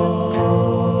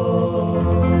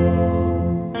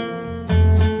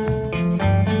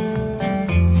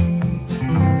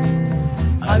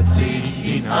 Als ich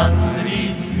ihn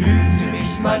anrief, blühte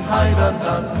mich mein Heiland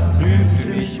an, blühte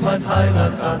mich mein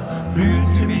Heiland an,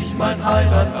 blühte mich mein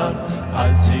Heiland an.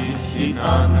 Als ich ihn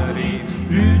anrief,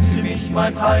 blühte mich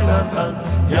mein Heiland an,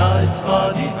 ja, es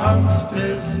war die Hand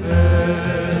des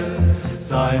Herrn.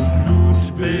 Sein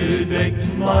Blut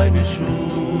bedeckt meine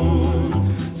Schuld,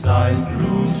 sein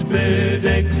Blut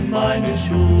bedeckt meine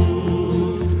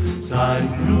Schuld, sein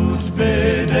Blut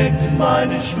bedeckt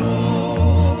meine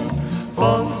Schuld.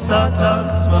 Von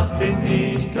Satans Macht bin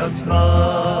ich ganz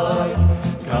frei,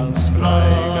 ganz frei,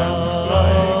 ganz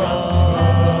frei, ganz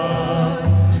frei,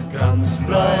 ganz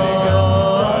frei, ganz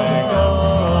frei, ganz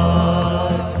frei.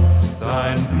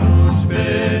 Sein Blut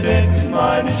bedeckt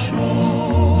meine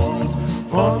Schuld,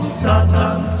 von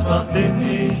Satans Macht bin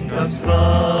ich ganz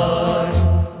frei.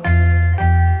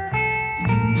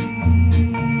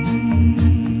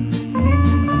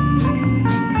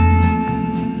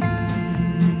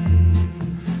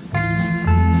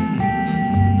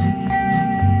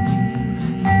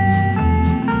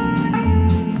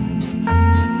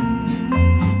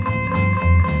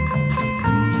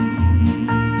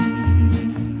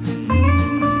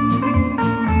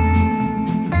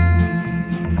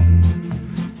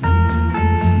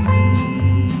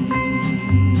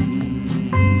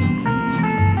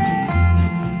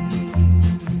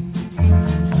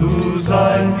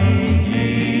 Sein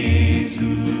wie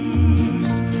Jesus,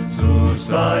 so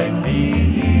sein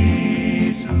wie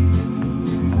Jesus.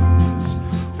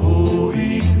 Oh,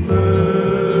 ich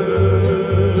möchte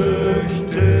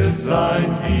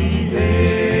sein wie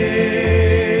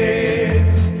er,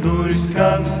 durchs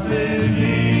ganze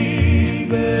Leben,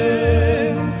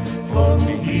 von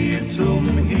hier zum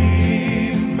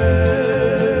Himmel,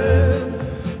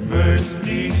 möchte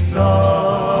ich sein.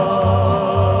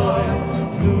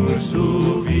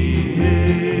 So wie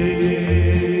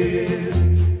er.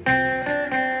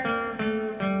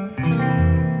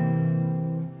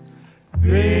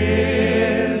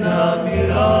 Wer nahm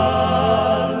mir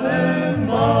alle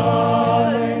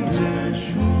meine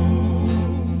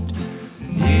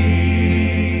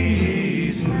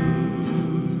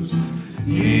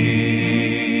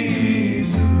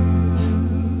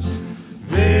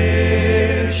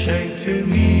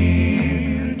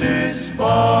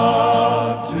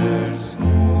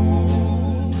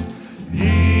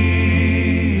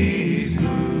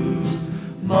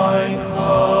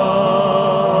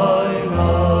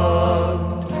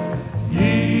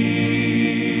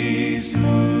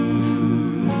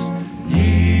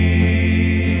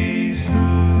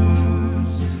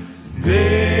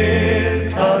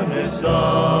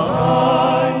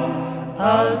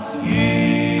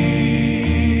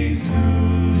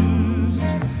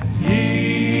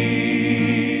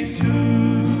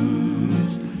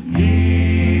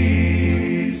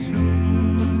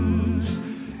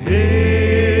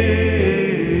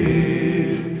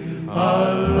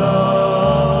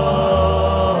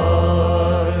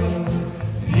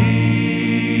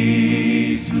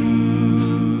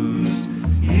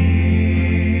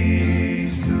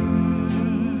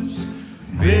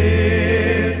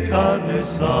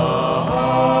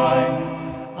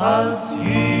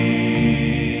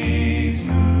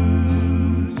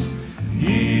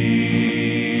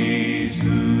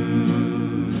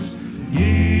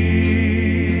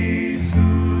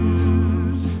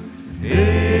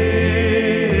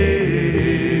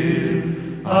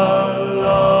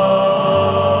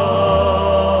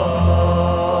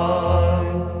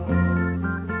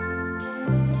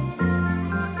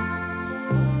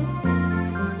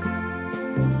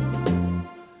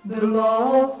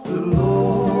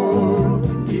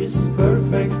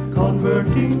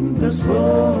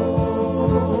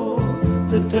soul.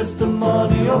 The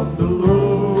testimony of the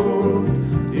Lord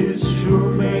is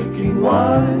sure making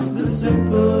wise the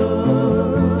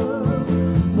simple.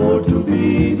 More to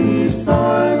be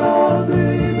desired are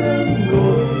they than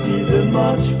gold, even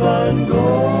much fine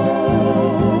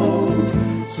gold.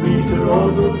 Sweeter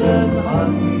also than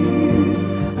honey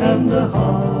and the honeycomb.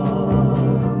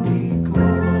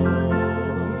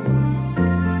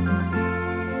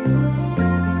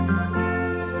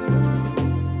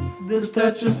 The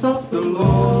statutes of the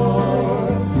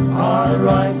Lord are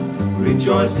right,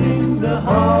 rejoicing the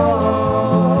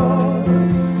heart.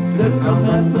 The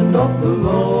commandment of the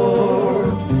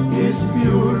Lord is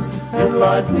pure,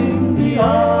 enlightening the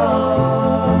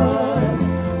eyes.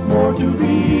 More to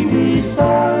be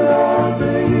desired are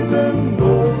they than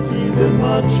gold, even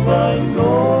much fine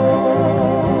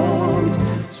gold.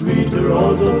 Sweeter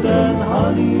also than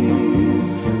honey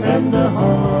and the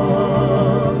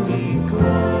honeycomb.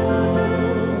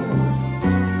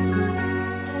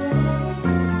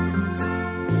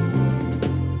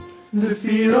 The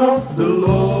fear of the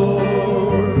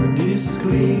Lord is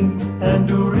clean,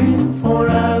 enduring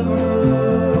forever.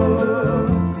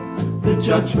 The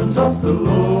judgments of the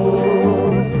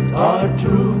Lord are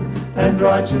true and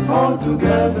righteous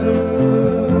altogether.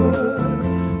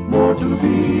 More to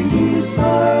be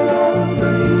desired are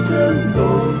praise and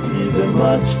gold, even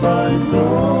much fine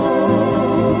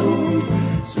gold.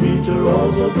 Sweeter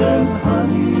also than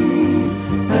honey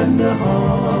and the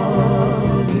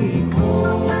honeycomb.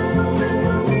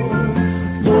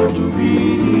 More to be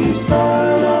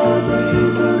desired are they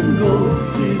than gold,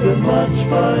 even much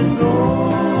fine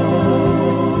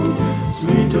gold.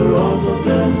 Sweeter also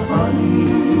than honey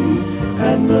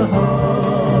and the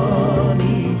honeycomb.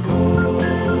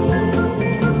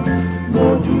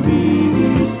 More to be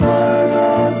desired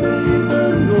are they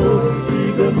than gold,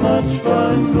 even much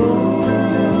fine gold.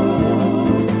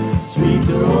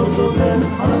 Sweeter also than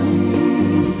honey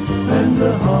and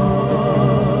the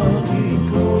honeycomb.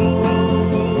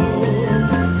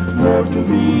 More to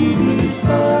be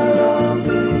desired are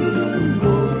they than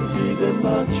gold, even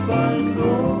much fine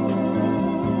gold.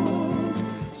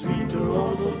 Sweeter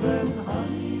also than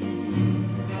honey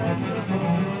and the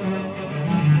honeycomb.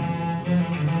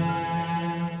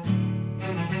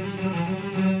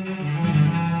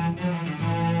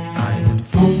 Einen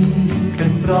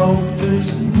Funken braucht es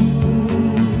nur,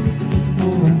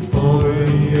 um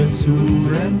Feuer zu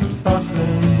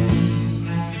entfachen.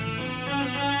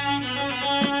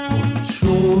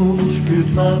 Schon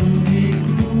spürt man die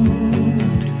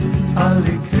Glut,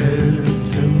 alle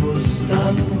Kälte muss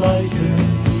dann weichen.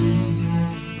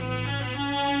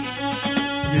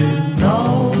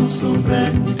 Genauso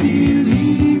brennt die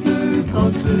Liebe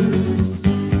Gottes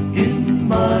in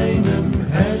meinem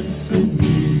Herzen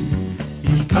nie.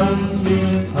 Ich kann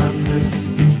nicht anders,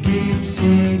 ich geb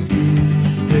sie dir,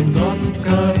 denn Gott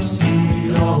gab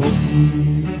sie auch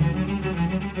nie.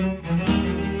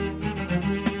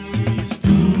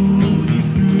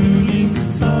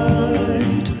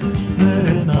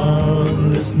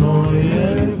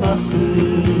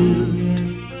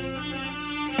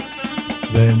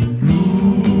 Wenn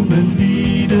Blumen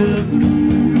wieder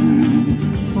blühen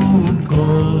und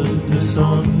goldene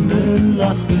Sonne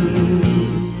lachelt,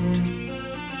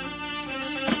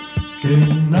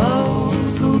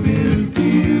 genauso wird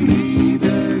die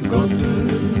Liebe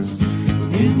Gottes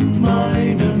in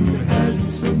meinem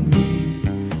Herzen nie.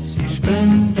 Sie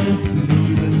spendet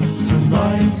Leben zum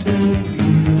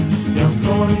Weitergehen, ja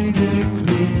Freude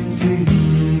klingt in mir.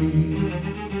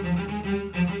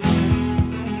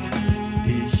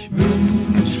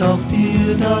 Auch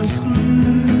dir das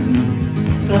Glück,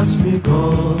 das mir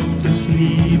Gottes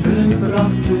Liebe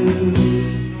brachte.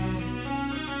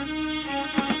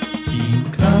 Ihm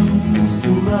kannst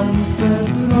du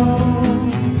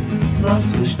anvertrauen,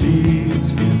 was dir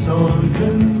stets viel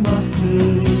Sorgen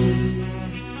machte.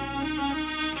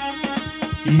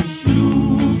 Ich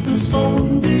ruf es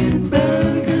von den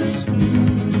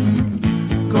Bergesbühnen,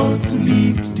 Gott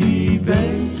liebt die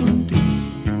Welt und dich,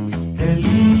 er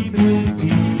liebe dich.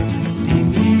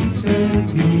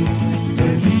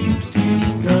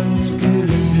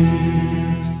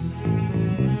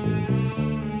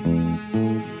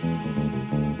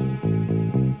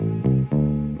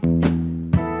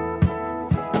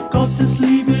 Gottes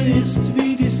Liebe ist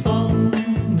wie die Sonne,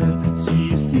 sie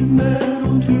ist immer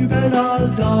und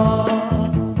überall da.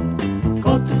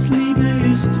 Gottes Liebe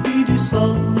ist wie die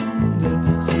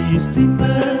Sonne, sie ist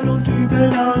immer und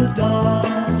überall da.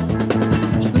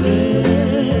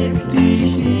 Streck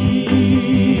dich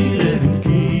ihr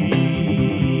entgegen,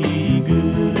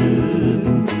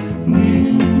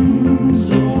 nimm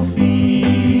so viel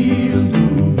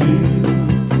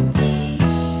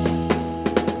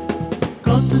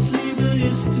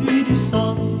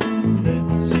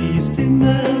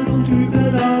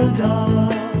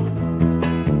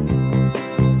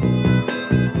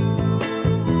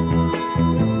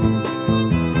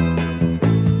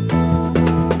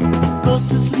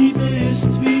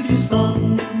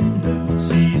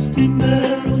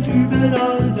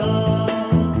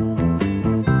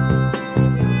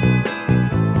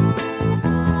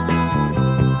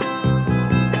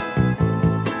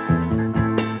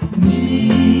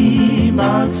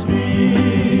als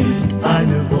weht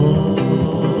eine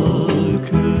Wolke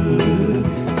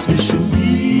zwischen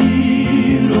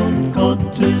dir und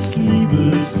Gottes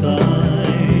Liebe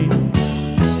sein.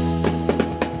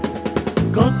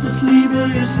 Gottes Liebe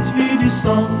ist wie die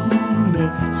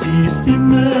Sonne, sie ist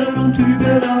immer und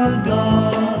überall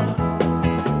da.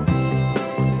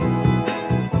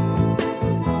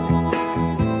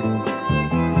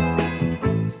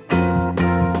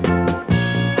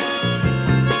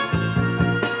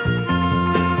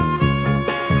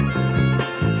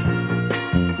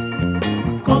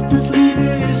 Gottes Liebe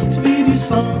ist wie die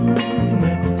Sonne,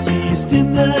 sie ist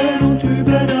immer und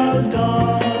überall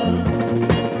da.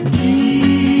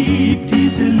 Gib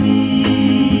diese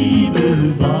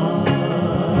Liebe weiter,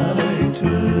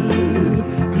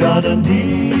 grad an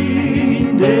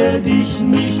den, der dich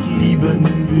nicht lieben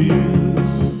will.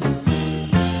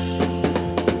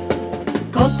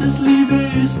 Gottes Liebe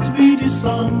ist wie die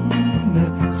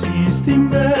Sonne, sie ist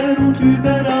immer und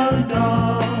überall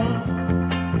da.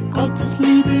 Gottes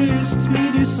Liebe ist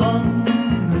wie die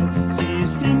Sonne, sie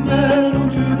ist immer